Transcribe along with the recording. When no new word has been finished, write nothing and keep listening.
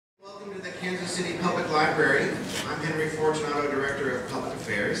City Public Library. I'm Henry Fortunato, Director of Public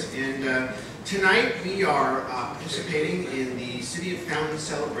Affairs, and tonight we are participating in the City of Fountain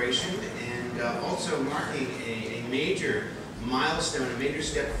celebration and also marking a major milestone, a major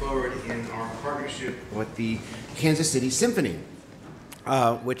step forward in our partnership with the Kansas City Symphony,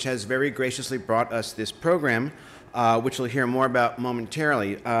 which has very graciously brought us this program, which we'll hear more about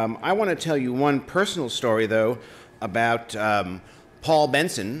momentarily. I want to tell you one personal story, though, about Paul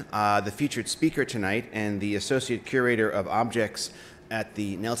Benson, the featured speaker tonight and the Associate Curator of Objects at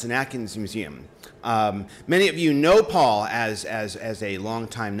the Nelson-Atkins Museum. Many of you know Paul as a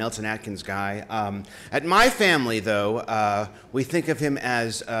longtime Nelson-Atkins guy. At my family, though, we think of him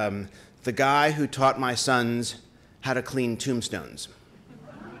as the guy who taught my sons how to clean tombstones.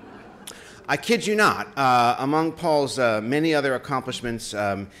 I kid you not. Among Paul's many other accomplishments,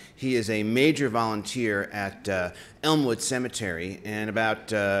 he is a major volunteer at Elmwood Cemetery. And about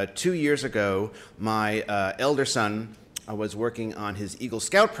 2 years ago, my elder son was working on his Eagle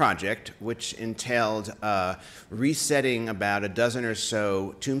Scout project, which entailed resetting about a dozen or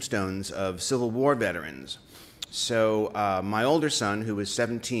so tombstones of Civil War veterans. So my older son, who was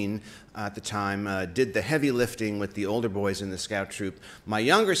 17 at the time, did the heavy lifting with the older boys in the scout troop. My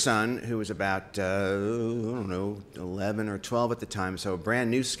younger son, who was about, I don't know, 11 or 12 at the time, so a brand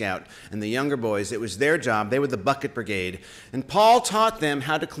new scout, and the younger boys, it was their job. They were the bucket brigade. And Paul taught them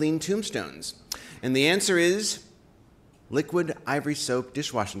how to clean tombstones. And the answer is liquid ivory soap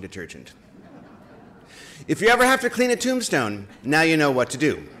dishwashing detergent. If you ever have to clean a tombstone, now you know what to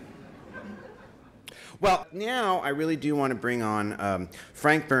do. Well, now I really do want to bring on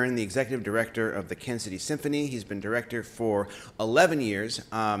Frank Byrne, the Executive Director of the Kansas City Symphony. He's been director for 11 years,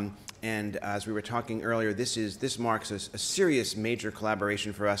 and as we were talking earlier, this marks a serious major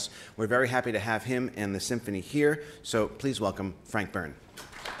collaboration for us. We're very happy to have him and the symphony here, so please welcome Frank Byrne.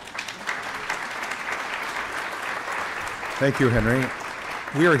 Thank you, Henry.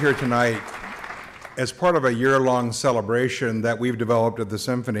 We are here tonight as part of a year-long celebration that we've developed at the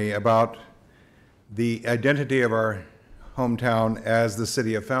Symphony about the identity of our hometown as the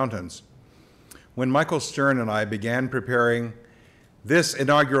City of Fountains. When Michael Stern and I began preparing this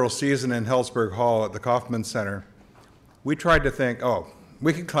inaugural season in Hellsberg Hall at the Kaufman Center, we tried to think, oh,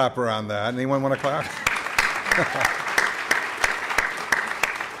 we can clap around that. Anyone want to clap?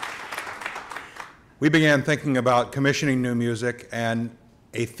 We began thinking about commissioning new music and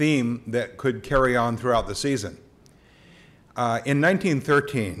a theme that could carry on throughout the season. In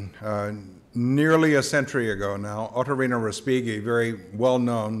 1913, nearly a century ago now, Ottorino Respighi, very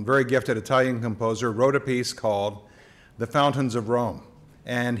well-known, very gifted Italian composer, wrote a piece called The Fountains of Rome.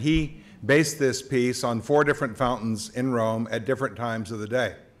 And he based this piece on 4 different fountains in Rome at different times of the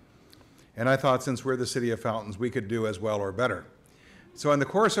day. And I thought, since we're the City of Fountains, we could do as well or better. So in the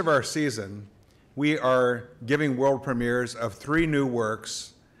course of our season, we are giving world premieres of 3 new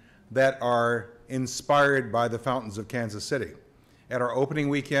works that are inspired by the fountains of Kansas City. At our opening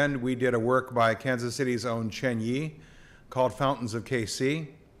weekend, we did a work by Kansas City's own Chen Yi called Fountains of KC,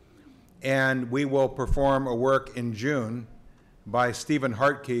 and we will perform a work in June by Stephen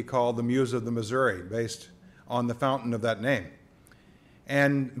Hartke called The Muse of the Missouri, based on the fountain of that name.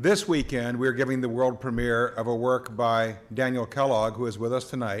 And this weekend, we're giving the world premiere of a work by Daniel Kellogg, who is with us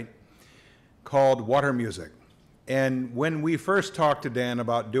tonight, called Water Music. And when we first talked to Dan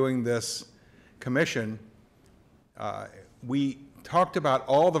about doing this commission, we talked about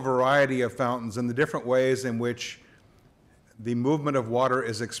all the variety of fountains and the different ways in which the movement of water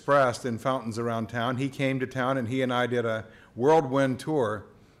is expressed in fountains around town. He came to town and he and I did a whirlwind tour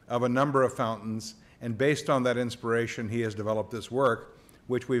of a number of fountains, and based on that inspiration, he has developed this work,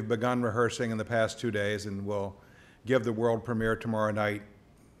 which we've begun rehearsing in the past 2 days and will give the world premiere tomorrow night,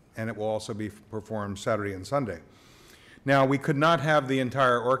 and it will also be performed Saturday and Sunday. Now, we could not have the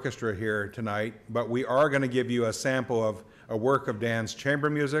entire orchestra here tonight, but we are going to give you a sample of a work of Dan's chamber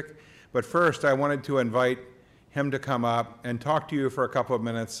music. But first, I wanted to invite him to come up and talk to you for a couple of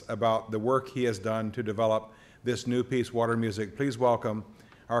minutes about the work he has done to develop this new piece, Water Music. Please welcome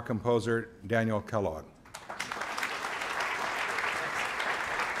our composer, Daniel Kellogg.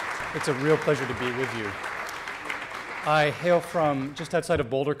 It's a real pleasure to be with you. I hail from just outside of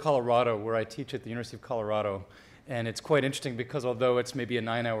Boulder, Colorado, where I teach at the University of Colorado. And it's quite interesting because although it's maybe a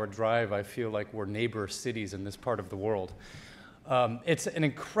 9-hour drive, I feel like we're neighbor cities in this part of the world. It's an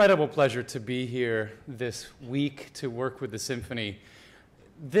incredible pleasure to be here this week to work with the symphony.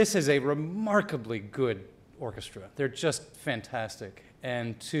 This is a remarkably good orchestra. They're just fantastic.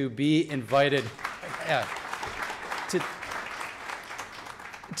 And to be invited,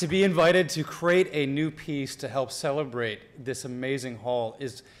 to be invited to create a new piece to help celebrate this amazing hall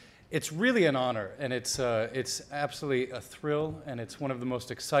is it's really an honor, and it's absolutely a thrill, and it's one of the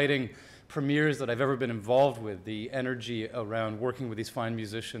most exciting premieres that I've ever been involved with. The energy around working with these fine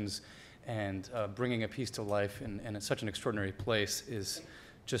musicians and bringing a piece to life in such an extraordinary place is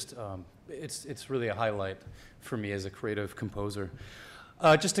just, it's really a highlight for me as a creative composer.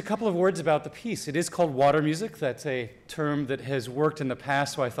 Just a couple of words about the piece. It is called water music. That's a term that has worked in the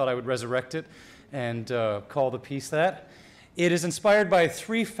past, so I thought I would resurrect it and call the piece that. It is inspired by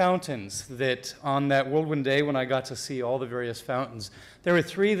 3 fountains that on that whirlwind day when I got to see all the various fountains, there were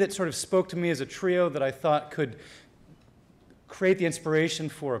 3 that sort of spoke to me as a trio that I thought could create the inspiration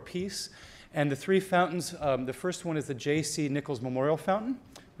for a piece. And the 3 fountains, the first one is the J.C. Nichols Memorial Fountain,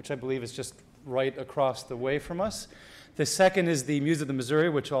 which I believe is just right across the way from us. The second is the Muse of the Missouri,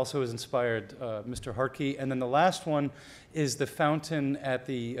 which also has inspired Mr. Hartke. And then the last one is the fountain at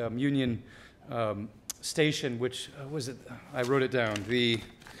the Union Station, which was it? I wrote it down.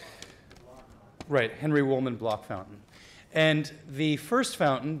 Right, Henry Woolman Block Fountain. And the first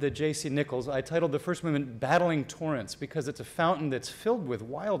fountain, the J.C. Nichols, I titled the first movement Battling Torrents because it's a fountain that's filled with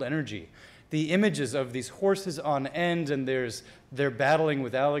wild energy. The images of these horses on end, and they're battling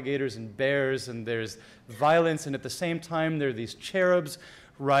with alligators and bears, and there's violence, and at the same time there are these cherubs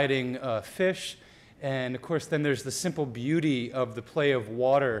riding fish. And of course then there's the simple beauty of the play of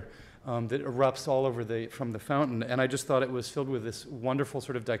water that erupts all over from the fountain, and I just thought it was filled with this wonderful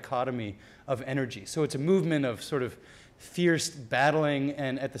sort of dichotomy of energy. So it's a movement of sort of fierce battling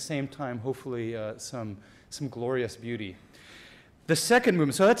and at the same time, hopefully, some glorious beauty. The second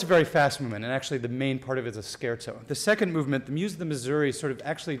movement, so that's a very fast movement, and actually the main part of it is a scherzo. The second movement, the Muse of the Missouri, sort of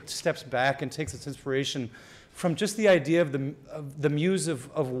actually steps back and takes its inspiration from just the idea of the muse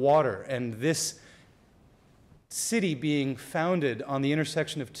of water, and this city being founded on the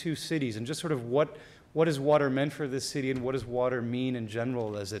intersection of 2 cities, and just sort of what is water meant for this city, and what does water mean in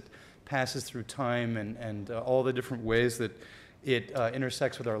general as it passes through time, and all the different ways that it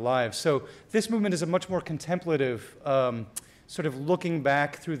intersects with our lives. So this movement is a much more contemplative, sort of looking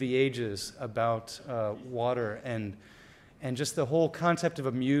back through the ages about water and just the whole concept of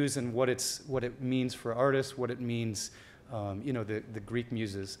a muse and what it means for artists, what it means, the Greek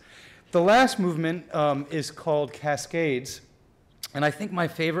muses. The last movement is called Cascades, and I think my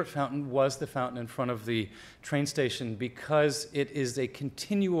favorite fountain was the fountain in front of the train station because it is a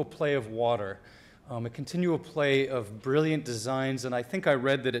continual play of water, a continual play of brilliant designs, and I think I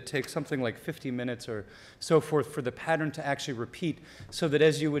read that it takes something like 50 minutes or so forth for the pattern to actually repeat, so that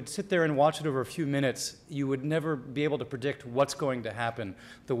as you would sit there and watch it over a few minutes, you would never be able to predict what's going to happen,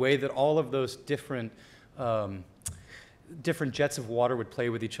 the way that all of those different jets of water would play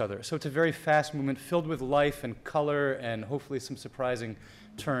with each other. So it's a very fast movement filled with life and color and hopefully some surprising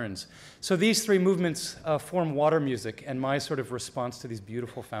turns. So these 3 movements form water music and my sort of response to these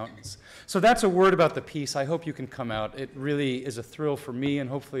beautiful fountains. So that's a word about the piece. I hope you can come out. It really is a thrill for me and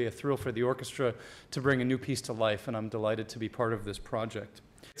hopefully a thrill for the orchestra to bring a new piece to life, and I'm delighted to be part of this project.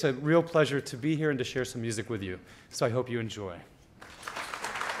 It's a real pleasure to be here and to share some music with you. So I hope you enjoy.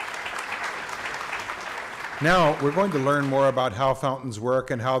 Now, we're going to learn more about how fountains work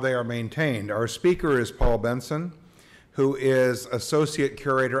and how they are maintained. Our speaker is Paul Benson, who is Associate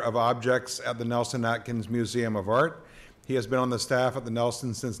Curator of Objects at the Nelson-Atkins Museum of Art. He has been on the staff at the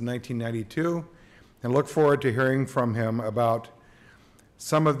Nelson since 1992, and look forward to hearing from him about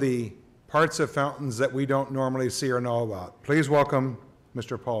some of the parts of fountains that we don't normally see or know about. Please welcome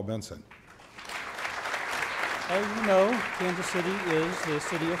Mr. Paul Benson. As you know, Kansas City is the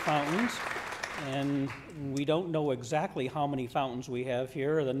city of fountains. And we don't know exactly how many fountains we have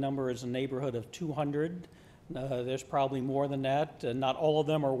here. The number is in the neighborhood of 200. There's probably more than that. Not all of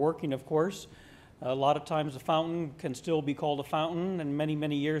them are working, of course. A lot of times a fountain can still be called a fountain, and many,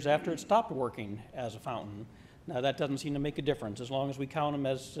 many years after it stopped working as a fountain. Now that doesn't seem to make a difference. As long as we count them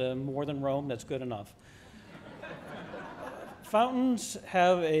as more than Rome, that's good enough. Fountains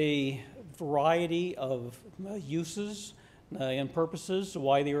have a variety of uses and purposes,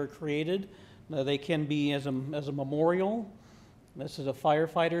 why they were created. They can be as a memorial. This is a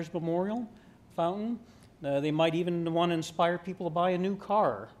firefighter's memorial fountain. They might even want to inspire people to buy a new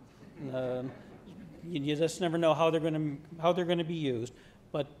car. You just never know how they're going to be used.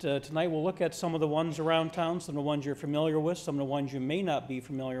 But tonight we'll look at some of the ones around town, some of the ones you're familiar with, some of the ones you may not be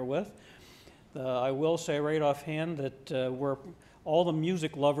familiar with. I will say right offhand that all the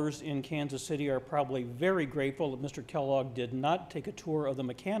music lovers in Kansas City are probably very grateful that Mr. Kellogg did not take a tour of the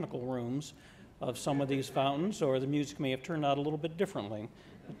mechanical rooms of some of these fountains, or the music may have turned out a little bit differently,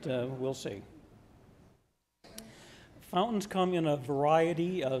 but we'll see. Fountains come in a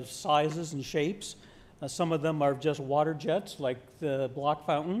variety of sizes and shapes. Some of them are just water jets, like the block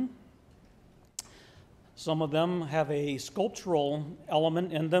fountain Some of them have a sculptural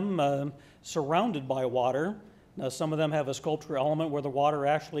element in them surrounded by water. Now, some of them have a sculptural element where the water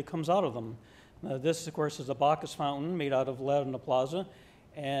actually comes out of them. This, of course, is a Bacchus fountain made out of lead in the plaza.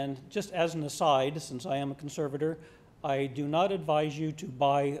 And just as an aside, since I am a conservator, I do not advise you to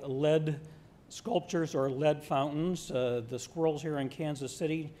buy lead sculptures or lead fountains. The squirrels here in Kansas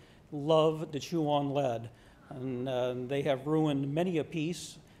City love to chew on lead, and they have ruined many a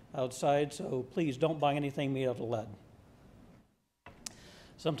piece outside, so please don't buy anything made out of lead.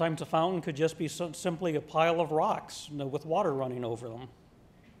 Sometimes a fountain could just be simply a pile of rocks, with water running over them.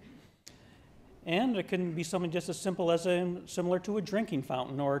 And it can be something just as simple as similar to a drinking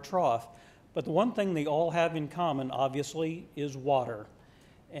fountain or a trough. But the one thing they all have in common, obviously, is water.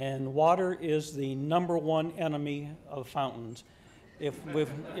 And water is the #1 enemy of fountains.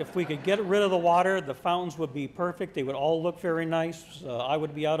 If we could get rid of the water, the fountains would be perfect. They would all look very nice. I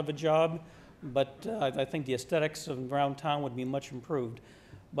would be out of a job, but I think the aesthetics around town would be much improved.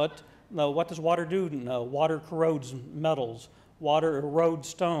 But what does water do? Water corrodes metals. Water erodes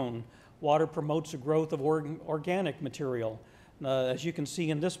stone. Water promotes the growth of organic material. As you can see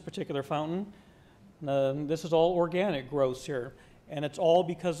in this particular fountain, this is all organic growth here, and it's all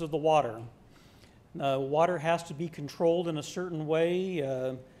because of the water. Water has to be controlled in a certain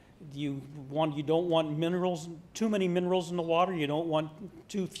way. You don't want minerals, too many minerals in the water. You don't want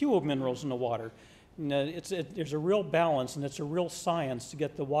too few minerals in the water. There's a real balance, and it's a real science to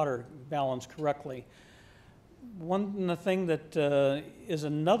get the water balance correctly. One thing that is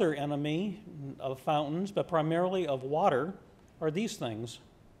another enemy of fountains, but primarily of water, are these things.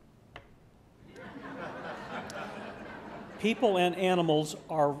 People and animals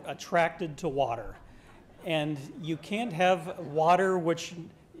are attracted to water, and you can't have water which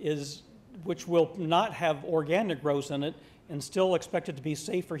will not have organic growth in it and still expect it to be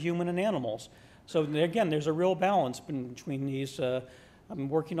safe for human and animals. So again, there's a real balance between these. I've been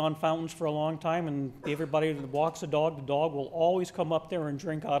working on fountains for a long time, and everybody that walks the dog will always come up there and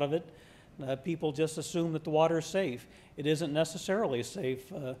drink out of it. People just assume that the water is safe. It isn't necessarily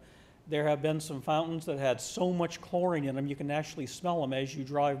safe. There have been some fountains that had so much chlorine in them you can actually smell them as you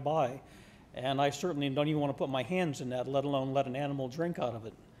drive by. And I certainly don't even want to put my hands in that, let alone let an animal drink out of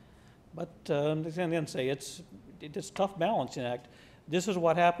it. But then say it's a tough balancing act. This is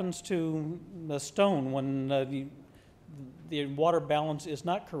what happens to the stone when the water balance is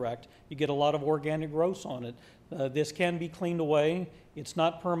not correct. You get a lot of organic growth on it. This can be cleaned away. It's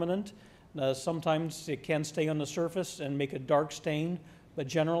not permanent. Sometimes it can stay on the surface and make a dark stain, but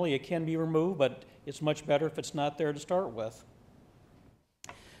generally it can be removed, but it's much better if it's not there to start with.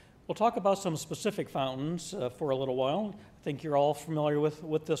 We'll talk about some specific fountains for a little while. I think you're all familiar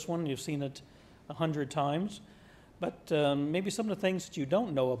with this one. You've seen it 100 times. But maybe some of the things that you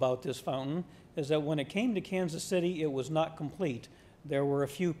don't know about this fountain is that when it came to Kansas City, it was not complete. There were a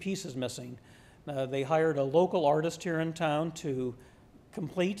few pieces missing. They hired a local artist here in town to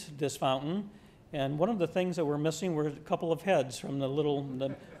complete this fountain, and one of the things that were missing were a couple of heads from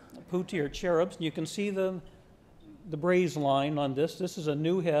the putti or cherubs. You can see the braze line on this. This is a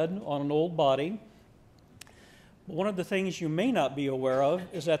new head on an old body. One of the things you may not be aware of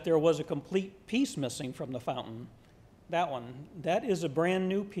is that there was a complete piece missing from the fountain. That one. That is a brand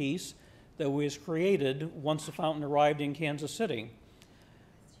new piece that was created once the fountain arrived in Kansas City.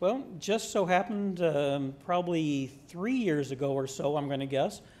 Well, just so happened probably 3 years ago or so, I'm going to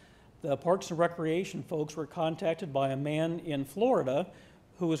guess, the Parks and Recreation folks were contacted by a man in Florida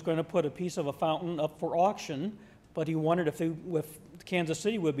who was going to put a piece of a fountain up for auction, but he wondered if Kansas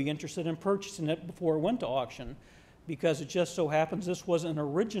City would be interested in purchasing it before it went to auction, because it just so happens this was an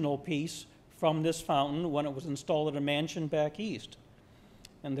original piece from this fountain when it was installed at a mansion back east.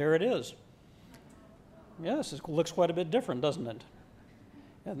 And there it is. Yes, it looks quite a bit different, doesn't it?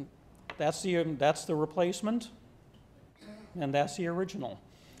 And that's the replacement, and that's the original.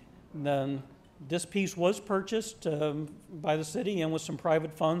 And then this piece was purchased by the city and with some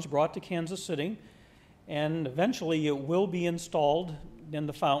private funds brought to Kansas City, and eventually it will be installed in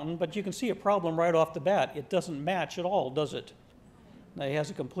the fountain, but you can see a problem right off the bat. It doesn't match at all, does it? It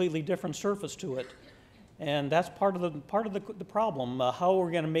has a completely different surface to it. And that's part of the problem. How are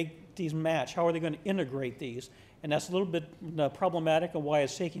we going to make these match? How are they going to integrate these? And that's a little bit problematic and why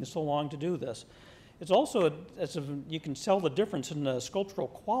it's taking so long to do this. It's also, you can tell the difference in the sculptural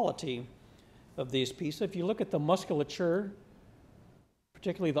quality of these pieces. If you look at the musculature,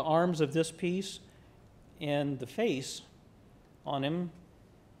 particularly the arms of this piece and the face on him,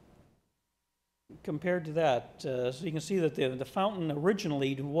 compared to that, so you can see that the fountain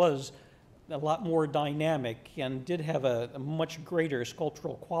originally was a lot more dynamic and did have a much greater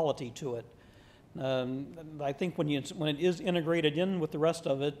sculptural quality to it. I think when it is integrated in with the rest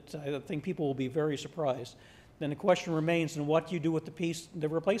of it, I think people will be very surprised. Then the question remains, and what do you do with the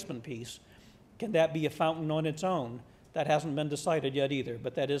replacement piece? Can that be a fountain on its own? That hasn't been decided yet either,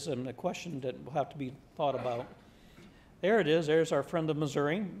 but that is a question that will have to be thought about. There it is. There's our friend of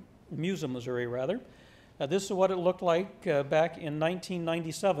Missouri, Muse of Missouri, rather. This is what it looked like back in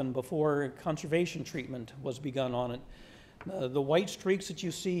 1997 before conservation treatment was begun on it. The white streaks that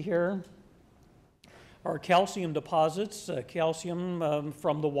you see here are calcium deposits, calcium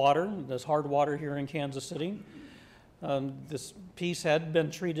from the water. There's hard water here in Kansas City. This piece had been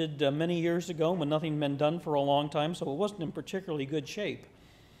treated many years ago when nothing had been done for a long time, so it wasn't in particularly good shape.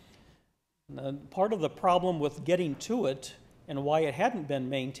 Part of the problem with getting to it and why it hadn't been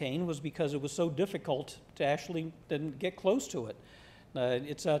maintained was because it was so difficult to actually get close to it.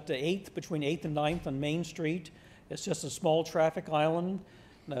 It's at the 8th, between 8th and 9th on Main Street. It's just a small traffic island.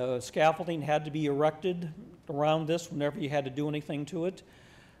 Scaffolding had to be erected around this whenever you had to do anything to it.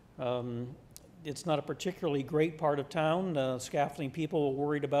 It's not a particularly great part of town. Scaffolding people were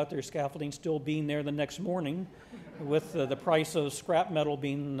worried about their scaffolding still being there the next morning with the price of scrap metal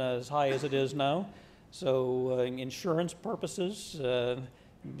being as high as it is now. So insurance purposes,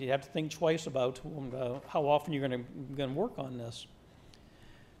 you have to think twice about how often you're going to work on this.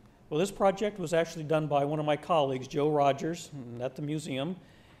 Well, this project was actually done by one of my colleagues, Joe Rogers, at the museum.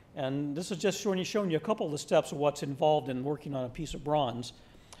 And this is just showing you a couple of the steps of what's involved in working on a piece of bronze.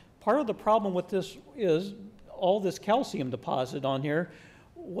 Part of the problem with this is all this calcium deposit on here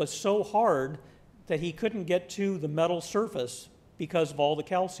was so hard that he couldn't get to the metal surface because of all the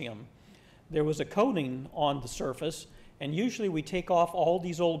calcium. There was a coating on the surface, and usually we take off all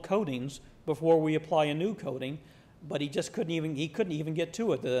these old coatings before we apply a new coating, but he just couldn't even get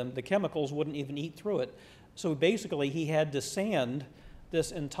to it. The chemicals wouldn't even eat through it. So basically he had to sand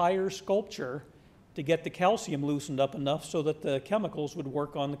this entire sculpture to get the calcium loosened up enough so that the chemicals would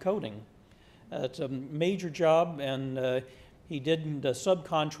work on the coating. It's a major job, and he did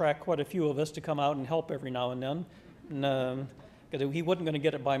subcontract quite a few of us to come out and help every now and then. And, he wasn't going to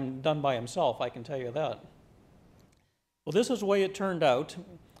get it done by himself, I can tell you that. Well, this is the way it turned out.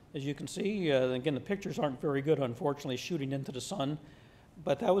 As you can see, again, the pictures aren't very good, unfortunately, shooting into the sun.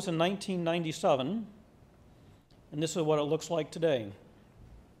 But that was in 1997, and this is what it looks like today.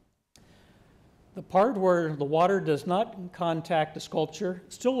 The part where the water does not contact the sculpture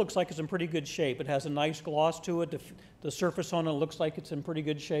still looks like it's in pretty good shape. It has a nice gloss to it. The surface on it looks like it's in pretty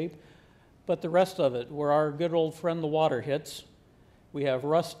good shape. But the rest of it, where our good old friend the water hits, we have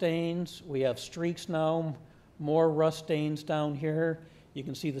rust stains, we have streaks now, more rust stains down here. You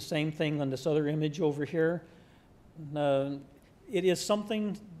can see the same thing on this other image over here. It is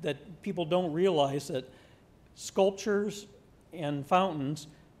something that people don't realize, that sculptures and fountains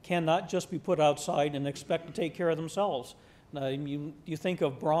cannot just be put outside and expect to take care of themselves. You think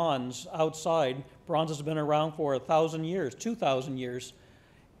of bronze outside. Bronze has been around for 1,000 years, 2,000 years,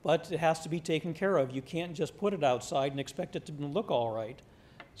 but it has to be taken care of. You can't just put it outside and expect it to look all right.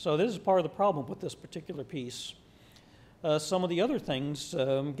 So this is part of the problem with this particular piece. Some of the other things,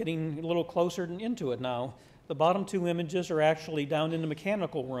 getting a little closer into it now. The bottom two images are actually down in the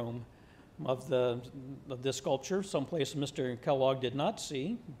mechanical room of this sculpture, someplace Mr. Kellogg did not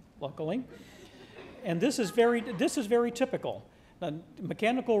see, luckily. And this is very typical.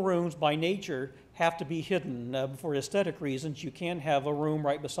 Mechanical rooms by nature have to be hidden for aesthetic reasons. You can't have a room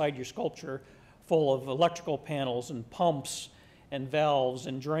right beside your sculpture full of electrical panels and pumps and valves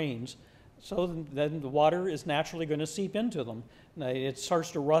and drains. So then the water is naturally going to seep into them. It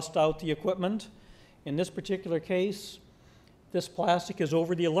starts to rust out the equipment. In this particular case, this plastic is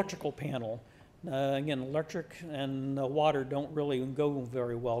over the electrical panel. Again, electric and water don't really go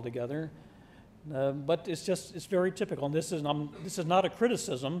very well together. But it's very typical. And this is not a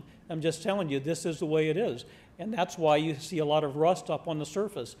criticism. I'm just telling you this is the way it is. And that's why you see a lot of rust up on the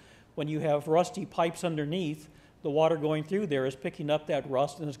surface. When you have rusty pipes underneath, the water going through there is picking up that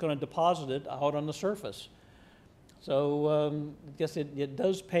rust and it's going to deposit it out on the surface. So I guess it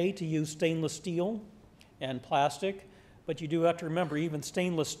does pay to use stainless steel and plastic, but you do have to remember even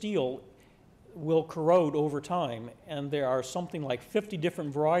stainless steel will corrode over time, and there are something like 50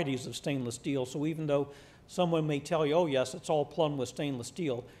 different varieties of stainless steel. So even though someone may tell you, oh yes, it's all plumbed with stainless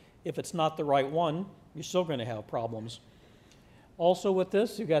steel, if it's not the right one, you're still going to have problems. Also with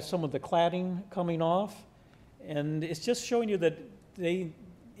this, you've got some of the cladding coming off, and it's just showing you that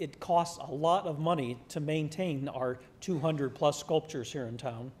it costs a lot of money to maintain our 200 plus sculptures here in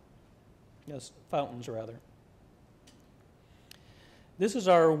town. Yes, fountains rather. This is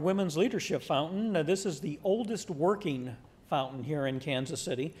our women's leadership fountain. Now, this is the oldest working fountain here in Kansas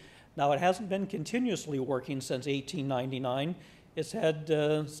City. Now, it hasn't been continuously working since 1899. It's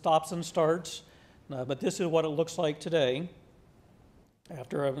had stops and starts, but this is what it looks like today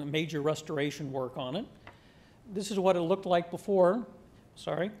after a major restoration work on it. This is what it looked like before.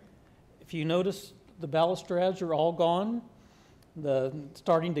 Sorry. If you notice, the balustrades are all gone.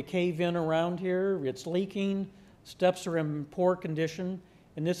 Starting to cave in around here. It's leaking. Steps are in poor condition.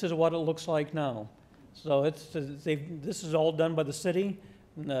 And this is what it looks like now. So this is all done by the city.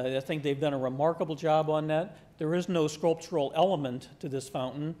 I think they've done a remarkable job on that. There is no sculptural element to this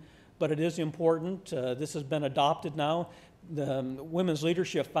fountain, but it is important. This has been adopted now. The Women's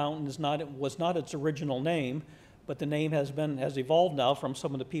Leadership Fountain was not its original name, but the name has evolved now from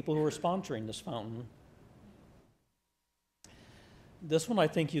some of the people who are sponsoring this fountain. This one I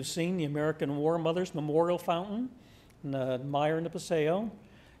think you've seen, the American War Mothers Memorial Fountain in Meyer and Paseo.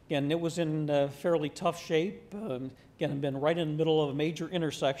 Again, it was in fairly tough shape. Again, it had been right in the middle of a major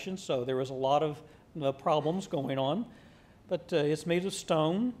intersection, so there was a lot of problems going on. But it's made of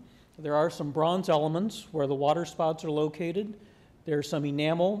stone. There are some bronze elements where the water spouts are located. There are some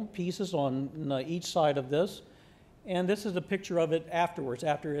enamel pieces on each side of this. And this is a picture of it afterwards,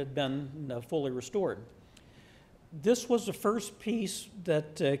 after it had been fully restored. This was the first piece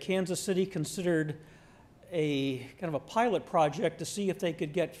that Kansas City considered a kind of a pilot project to see if they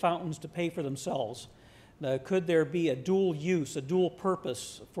could get fountains to pay for themselves. Could there be a dual use, a dual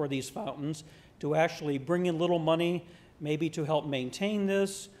purpose for these fountains to actually bring in little money, maybe to help maintain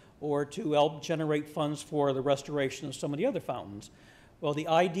this, or to help generate funds for the restoration of some of the other fountains? Well, the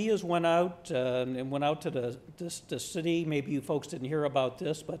ideas went out to the city. Maybe you folks didn't hear about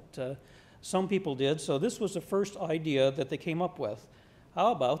this, but some people did. So this was the first idea that they came up with.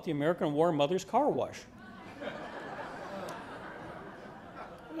 How about the American War Mothers Car Wash?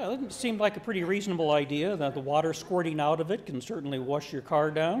 Well, it seemed like a pretty reasonable idea, that the water squirting out of it can certainly wash your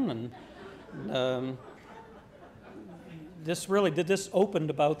car down. And this opened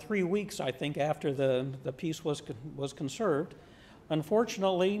about 3 weeks, I think, after the piece was conserved.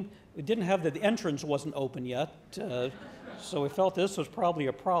 Unfortunately, we didn't have the entrance wasn't open yet, so we felt this was probably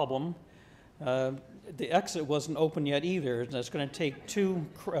a problem. The exit wasn't open yet either, and it's going to take 2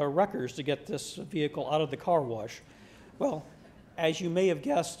 wreckers to get this vehicle out of the car wash. Well, as you may have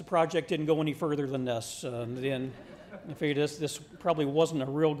guessed, the project didn't go any further than this. Then I figured this probably wasn't a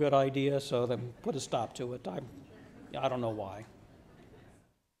real good idea, so they put a stop to it. I don't know why.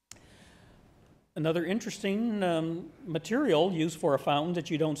 Another interesting material used for a fountain that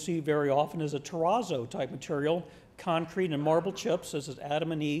you don't see very often is a terrazzo type material, concrete and marble chips. This is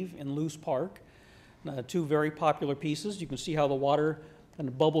Adam and Eve in Luce Park. 2 very popular pieces. You can see how the water kind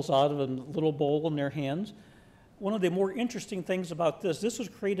of bubbles out of a little bowl in their hands. One of the more interesting things about this was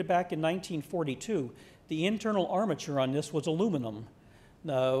created back in 1942. The internal armature on this was aluminum,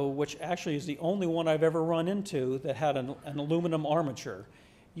 which actually is the only one I've ever run into that had an aluminum armature.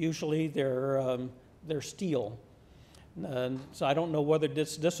 Usually they're steel. So I don't know whether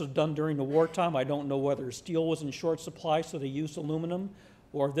this was done during the wartime. I don't know whether steel was in short supply, so they used aluminum,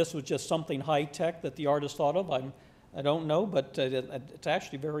 or if this was just something high-tech that the artist thought of. I don't know, but it's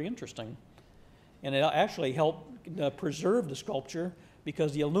actually very interesting. And it actually helped preserve the sculpture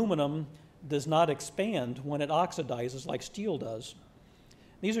because the aluminum does not expand when it oxidizes like steel does.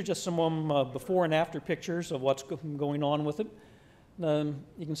 These are just some before and after pictures of what's going on with it.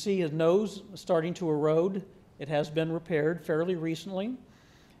 You can see his nose starting to erode. It has been repaired fairly recently.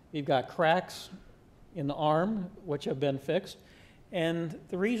 You've got cracks in the arm, which have been fixed. And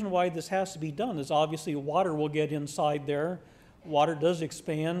the reason why this has to be done is obviously water will get inside there. Water does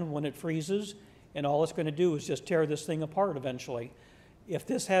expand when it freezes, and all it's going to do is just tear this thing apart eventually. If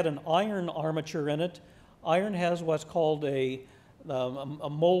this had an iron armature in it, iron has what's called a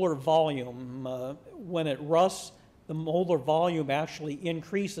molar volume. When it rusts, the molar volume actually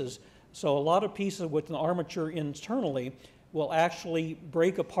increases. So a lot of pieces with an armature internally will actually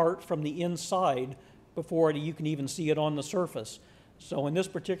break apart from the inside before you can even see it on the surface. So in this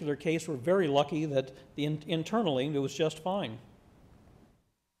particular case, we're very lucky that internally it was just fine.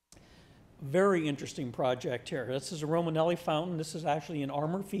 Very interesting project here. This is a Romanelli fountain. This is actually in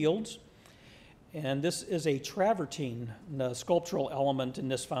Armour Fields. And this is a travertine sculptural element in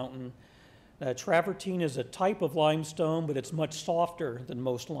this fountain. Travertine is a type of limestone, but it's much softer than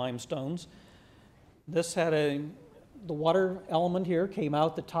most limestones. This had the water element here came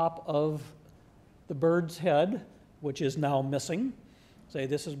out the top of the bird's head, which is now missing. Say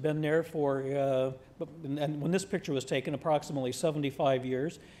this has been there for, and when this picture was taken, approximately 75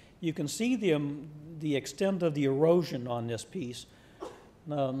 years. You can see the extent of the erosion on this piece.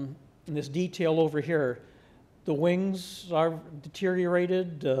 And this detail over here, The wings are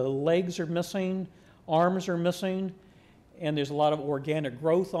deteriorated, legs are missing, arms are missing, and there's a lot of organic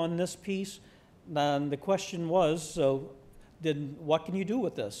growth on this piece. And the question was, so what can you do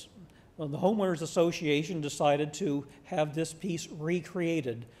with this? Well, the Homeowners Association decided to have this piece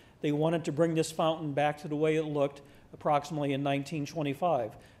recreated. They wanted to bring this fountain back to the way it looked approximately in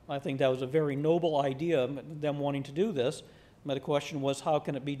 1925. I think that was a very noble idea, them wanting to do this. But the question was, how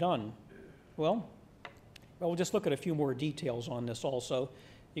can it be done? Well, we'll just look at a few more details on this also.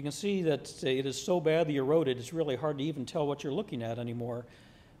 You can see that it is so badly eroded, it's really hard to even tell what you're looking at anymore.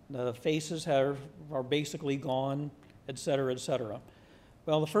 The faces are basically gone, et cetera, et cetera.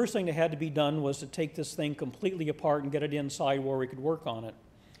 Well, the first thing that had to be done was to take this thing completely apart and get it inside where we could work on it.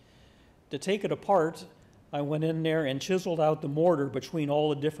 To take it apart, I went in there and chiseled out the mortar between all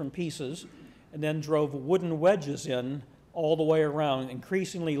the different pieces, and then drove wooden wedges in all the way around,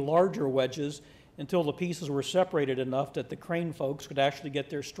 increasingly larger wedges, until the pieces were separated enough that the crane folks could actually get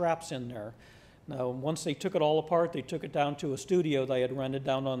their straps in there. Now, once they took it all apart, they took it down to a studio they had rented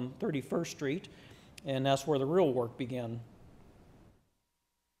down on 31st Street, and that's where the real work began.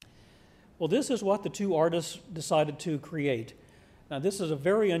 Well, this is what the two artists decided to create. Now, this is a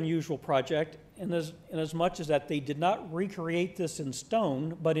very unusual project in as much as that they did not recreate this in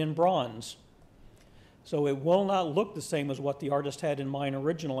stone, but in bronze. So it will not look the same as what the artist had in mind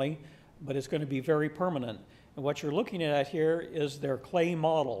originally, but it's going to be very permanent. And what you're looking at here is their clay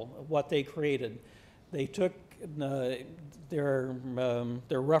model of what they created. They took their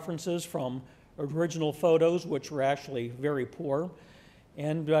references from original photos, which were actually very poor,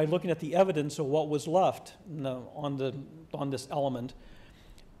 and by looking at the evidence of what was left on this element.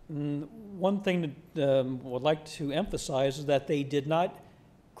 One thing that I would like to emphasize is that they did not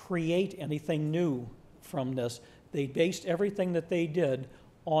create anything new from this. They based everything that they did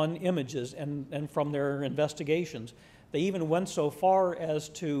on images and from their investigations. They even went so far as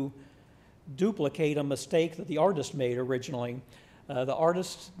to duplicate a mistake that the artist made originally. The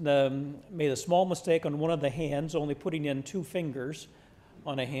artist made a small mistake on one of the hands, only putting in 2 fingers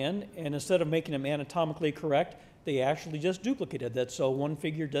on a hand, and instead of making them anatomically correct, they actually just duplicated that, so one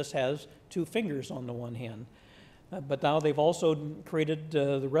figure just has 2 fingers on the one hand. But now they've also created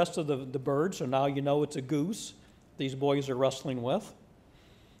the rest of the bird, so now you know it's a goose these boys are wrestling with.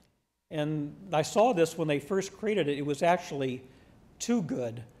 And I saw this when they first created it. It was actually too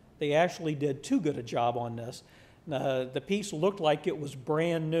good. They actually did too good a job on this. The piece looked like it was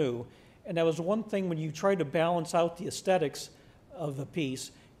brand new. And that was one thing when you try to balance out the aesthetics of the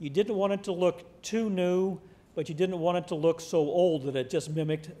piece. You didn't want it to look too new, but you didn't want it to look so old that it just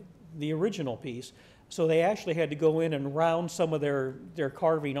mimicked the original piece. So they actually had to go in and round some of their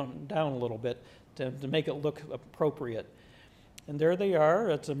carving down a little bit to make it look appropriate. And there they are.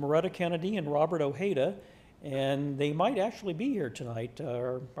 It's a Moretta Kennedy and Robert Ojeda, and they might actually be here tonight.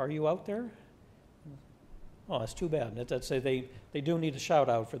 Are you out there? Oh, that's too bad. They do need a shout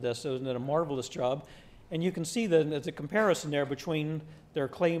out for this. They did a marvelous job. And you can see there's a comparison there between their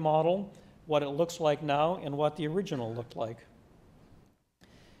clay model, what it looks like now, and what the original looked like.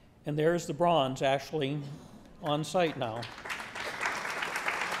 And there's the bronze actually on site now.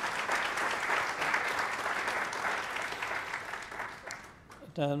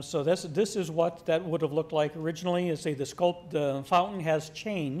 So this is what that would have looked like originally. As say the fountain has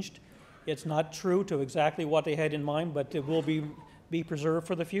changed. It's not true to exactly what they had in mind, but it will be preserved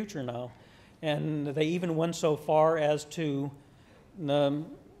for the future now. And they even went so far as to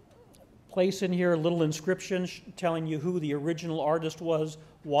place in here a little inscription telling you who the original artist was,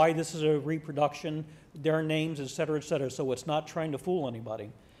 why this is a reproduction, their names, et cetera, so it's not trying to fool anybody.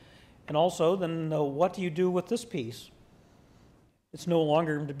 And also, then what do you do with this piece? It's no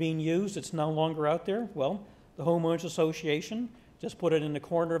longer being used, it's no longer out there. Well, the Homeowners Association just put it in the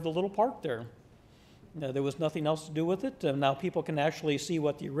corner of the little park there. There was nothing else to do with it. Now people can actually see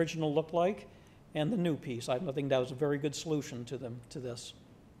what the original looked like and the new piece. I think that was a very good solution to this.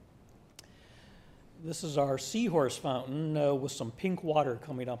 This is our seahorse fountain with some pink water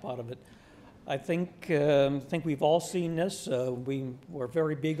coming up out of it. I think we've all seen this. We're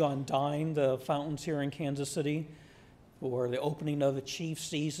very big on dyeing the fountains here in Kansas City for the opening of the Chiefs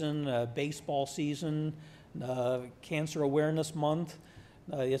season, baseball season, Cancer Awareness Month.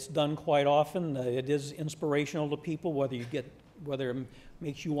 It's done quite often. It is inspirational to people, whether it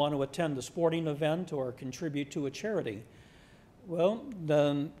makes you want to attend a sporting event or contribute to a charity. Well,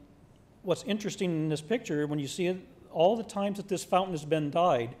 what's interesting in this picture, when you see it, all the times that this fountain has been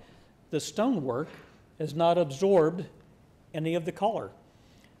dyed, the stonework has not absorbed any of the color.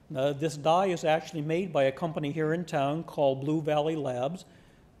 This dye is actually made by a company here in town called Blue Valley Labs,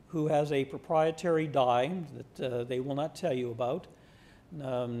 who has a proprietary dye that they will not tell you about,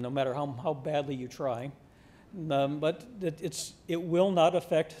 no matter how badly you try. But it will not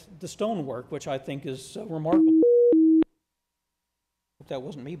affect the stonework, which I think is remarkable. That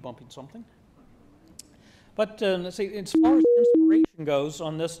wasn't me bumping something. But let's see, as far as inspiration goes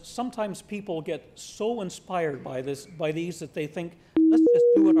on this, sometimes people get so inspired by these that they think, let's just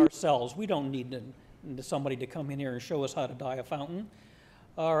do it ourselves. We don't need somebody to come in here and show us how to dye a fountain.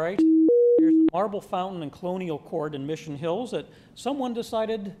 All right, here's a marble fountain in Colonial Court in Mission Hills that someone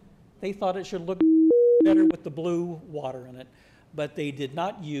decided they thought it should look better with the blue water in it, but they did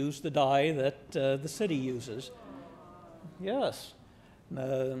not use the dye that the city uses. Yes.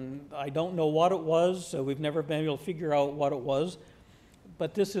 I don't know what it was, so we've never been able to figure out what it was,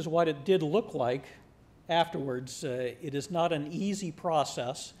 but this is what it did look like afterwards. It is not an easy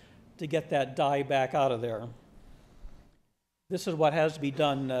process to get that dye back out of there. This is what has to be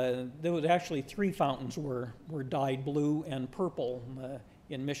done. There was actually 3 fountains were dyed blue and purple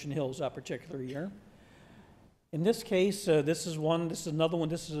in Mission Hills that particular year. In this case, this is another one.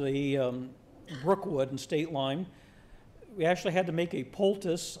 This is a Brookwood in State Line. We actually had to make a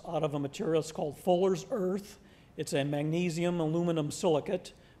poultice out of a material that's called Fuller's Earth. It's a magnesium aluminum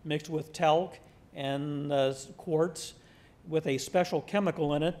silicate mixed with talc and quartz with a special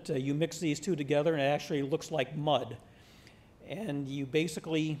chemical in it. You mix these two together and it actually looks like mud. And you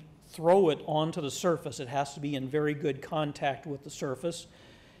basically throw it onto the surface. It has to be in very good contact with the surface.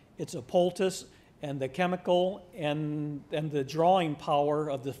 It's a poultice, and the chemical and the drawing power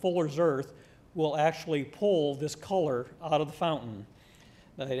of the Fuller's Earth will actually pull this color out of the fountain.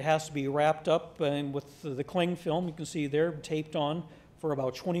 It has to be wrapped up with the cling film, you can see there, taped on for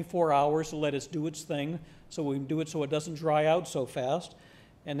about 24 hours to let it do its thing. So we do it so it doesn't dry out so fast.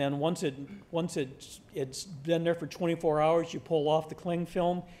 And then once it's been there for 24 hours, you pull off the cling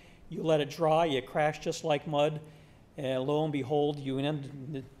film, you let it dry, it cracks just like mud, and lo and behold, you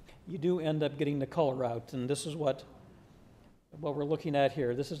do end up getting the color out. And this is what we're looking at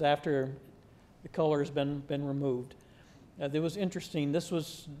here. This is after the color has been removed. It was interesting. This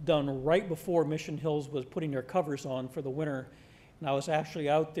was done right before Mission Hills was putting their covers on for the winter. And I was actually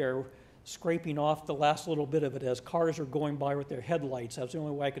out there scraping off the last little bit of it as cars were going by with their headlights. That was the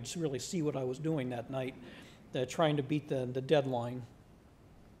only way I could really see what I was doing that night, trying to beat the deadline.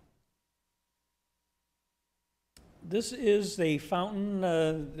 This is a fountain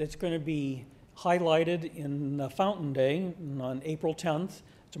that's going to be highlighted in Fountain Day on April 10th.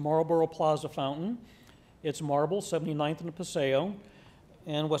 It's a Marlboro Plaza fountain. It's marble, 79th and Paseo.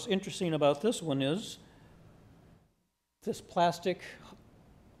 And what's interesting about this one is this plastic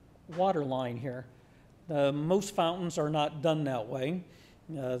water line here. Most fountains are not done that way.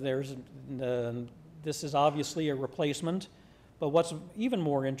 This is obviously a replacement, but what's even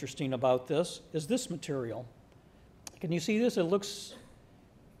more interesting about this is this material. Can you see this? It looks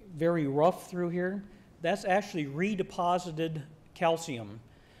very rough through here. That's actually redeposited calcium.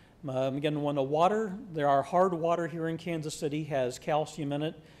 Again, when the water, our hard water here in Kansas City has calcium in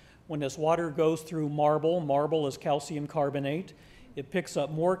it. When this water goes through marble is calcium carbonate. It picks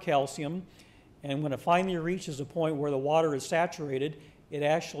up more calcium, and when it finally reaches a point where the water is saturated, it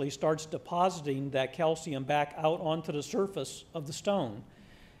actually starts depositing that calcium back out onto the surface of the stone.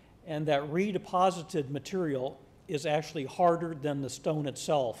 And that redeposited material is actually harder than the stone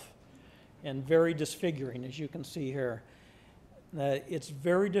itself and very disfiguring, as you can see here. It's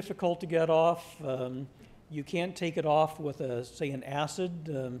very difficult to get off. You can't take it off with, say, an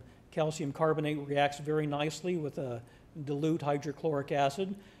acid. Calcium carbonate reacts very nicely with a dilute hydrochloric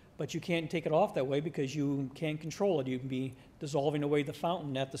acid, but you can't take it off that way because you can't control it. You can be dissolving away the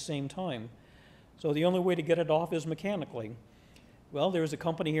fountain at the same time. So the only way to get it off is mechanically. Well, there's a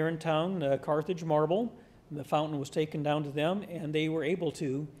company here in town, Carthage Marble. The fountain was taken down to them, and they were able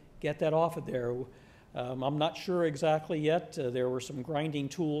to get that off of there. I'm not sure exactly yet. There were some grinding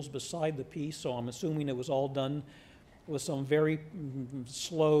tools beside the piece, so I'm assuming it was all done with some very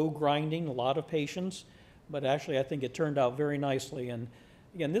slow grinding, a lot of patience, but actually I think it turned out very nicely. And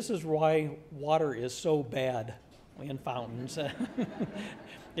again, this is why water is so bad in fountains.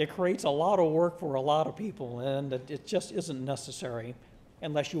 It creates a lot of work for a lot of people, and it just isn't necessary,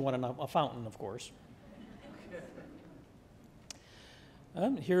 unless you want a fountain, of course.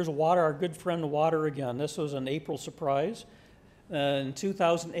 Here's water, our good friend water again. This was an April surprise. In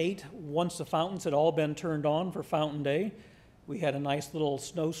 2008, once the fountains had all been turned on for Fountain Day, we had a nice little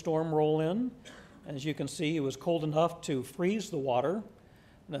snowstorm roll in. As you can see, it was cold enough to freeze the water.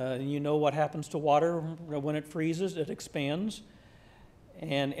 You know what happens to water when it freezes, it expands.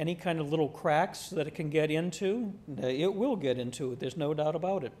 And any kind of little cracks that it can get into, it will get into it. There's no doubt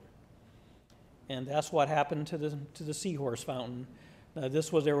about it. And that's what happened to the Seahorse Fountain.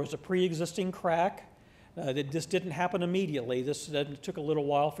 There was a pre-existing crack. This didn't happen immediately. This took a little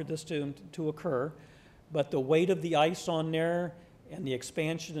while for this to occur. But the weight of the ice on there and the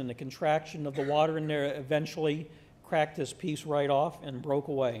expansion and the contraction of the water in there eventually cracked this piece right off and broke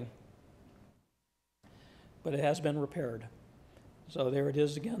away. But it has been repaired. So there it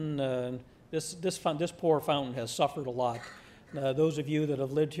is again. This poor fountain has suffered a lot. Those of you that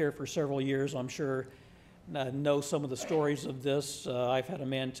have lived here for several years, I'm sure, know some of the stories of this. I've had a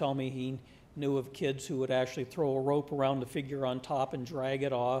man tell me he knew of kids who would actually throw a rope around the figure on top and drag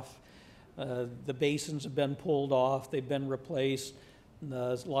it off. The basins have been pulled off. They've been replaced.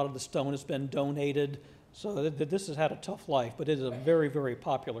 A lot of the stone has been donated. So this has had a tough life, but it is a very, very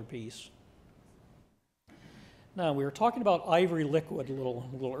popular piece. Now, we were talking about ivory liquid a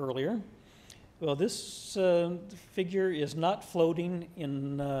little earlier. Well, this figure is not floating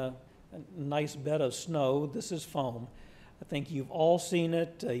in a nice bed of snow. This is foam. I think you've all seen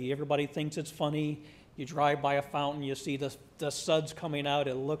it. Everybody thinks it's funny. You drive by a fountain, you see the suds coming out.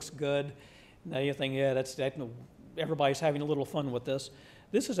 It looks good. Now you think, yeah, everybody's having a little fun with this.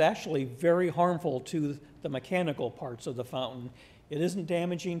 This is actually very harmful to the mechanical parts of the fountain. It isn't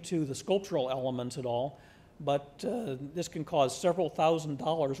damaging to the sculptural elements at all, but this can cause several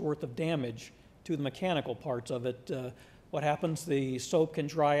 $1,000s worth of damage to the mechanical parts of it. What happens, the soap can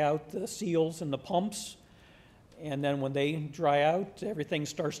dry out the seals and the pumps, and then when they dry out, everything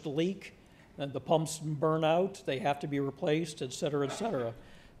starts to leak, and the pumps burn out, they have to be replaced, et cetera, et cetera.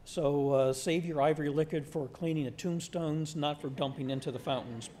 So save your ivory liquid for cleaning the tombstones, not for dumping into the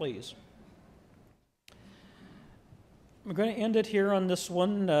fountains, please. I'm going to end it here on this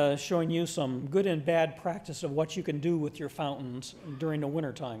one, showing you some good and bad practice of what you can do with your fountains during the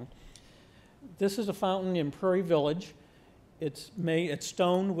wintertime. This is a fountain in Prairie Village. It's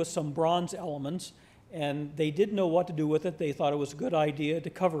stone with some bronze elements, and they didn't know what to do with it. They thought it was a good idea to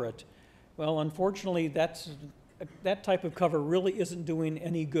cover it. Well, unfortunately, that type of cover really isn't doing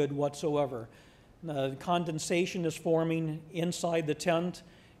any good whatsoever. Condensation is forming inside the tent.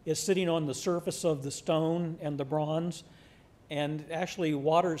 It's sitting on the surface of the stone and the bronze, and actually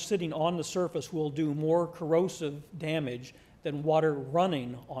water sitting on the surface will do more corrosive damage than water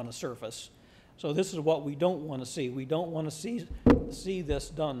running on a surface. So this is what we don't want to see. We don't want to see this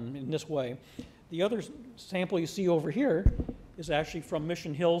done in this way. The other sample you see over here is actually from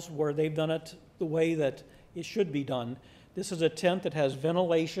Mission Hills, where they've done it the way that it should be done. This is a tent that has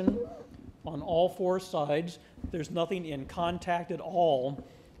ventilation on all four sides. There's nothing in contact at all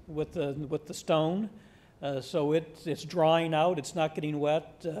with the stone, so it's drying out. It's not getting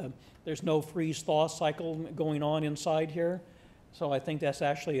wet. There's no freeze-thaw cycle going on inside here. So I think that's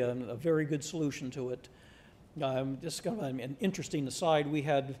actually a very good solution to it. Just kind of an interesting aside, we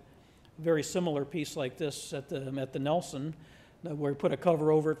had a very similar piece like this at the Nelson, where we put a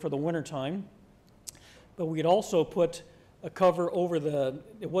cover over it for the wintertime. But we could also put a cover over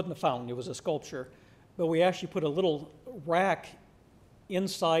it wasn't a fountain, it was a sculpture, but we actually put a little rack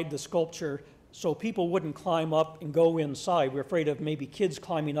inside the sculpture so people wouldn't climb up and go inside. We're afraid of maybe kids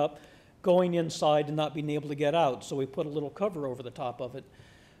climbing up, going inside and not being able to get out, so we put a little cover over the top of it.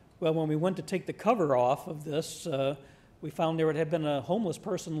 Well, when we went to take the cover off of this, we found there had been a homeless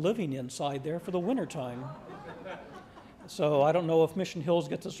person living inside there for the wintertime. So I don't know if Mission Hills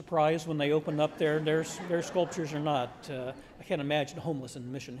gets a surprise when they open up their sculptures or not. I can't imagine homeless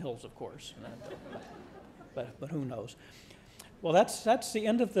in Mission Hills, of course, but who knows. Well, that's the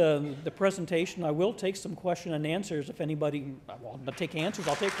end of the presentation. I will take some question and answers if anybody, well, I'll take answers,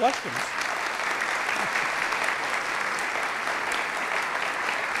 I'll take questions.